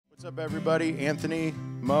What's up, everybody? Anthony,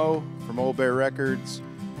 Mo from Old Bear Records.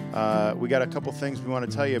 We got a couple things we want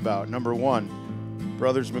to tell you about. Number one,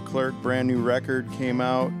 Brothers McClurk, brand new record came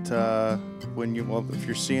out. If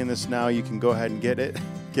you're seeing this now, you can go ahead and get it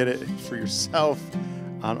for yourself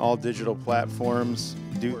on all digital platforms.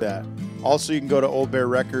 Do that. Also, you can go to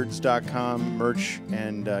oldbearrecords.com, merch,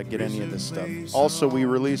 and get any of this stuff. Also, we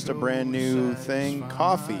released a brand new thing,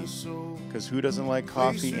 coffee, because who doesn't like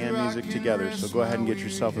coffee and music together? So go ahead and get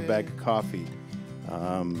yourself a bag of coffee.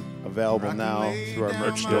 Available now through our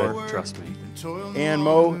merch store. Trust me. And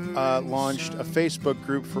Mo launched a Facebook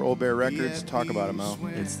group for Old Bear Records. Talk about it, Mo.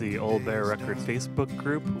 It's the Old Bear Record Facebook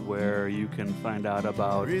group where you can find out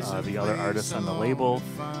about the other artists on the label,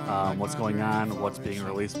 what's going on, what's being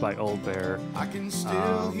released by Old Bear,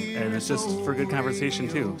 and it's just for good conversation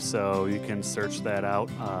too. So you can search that out,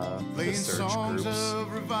 the search groups,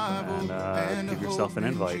 and give yourself an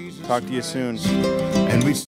invite. Talk to you soon.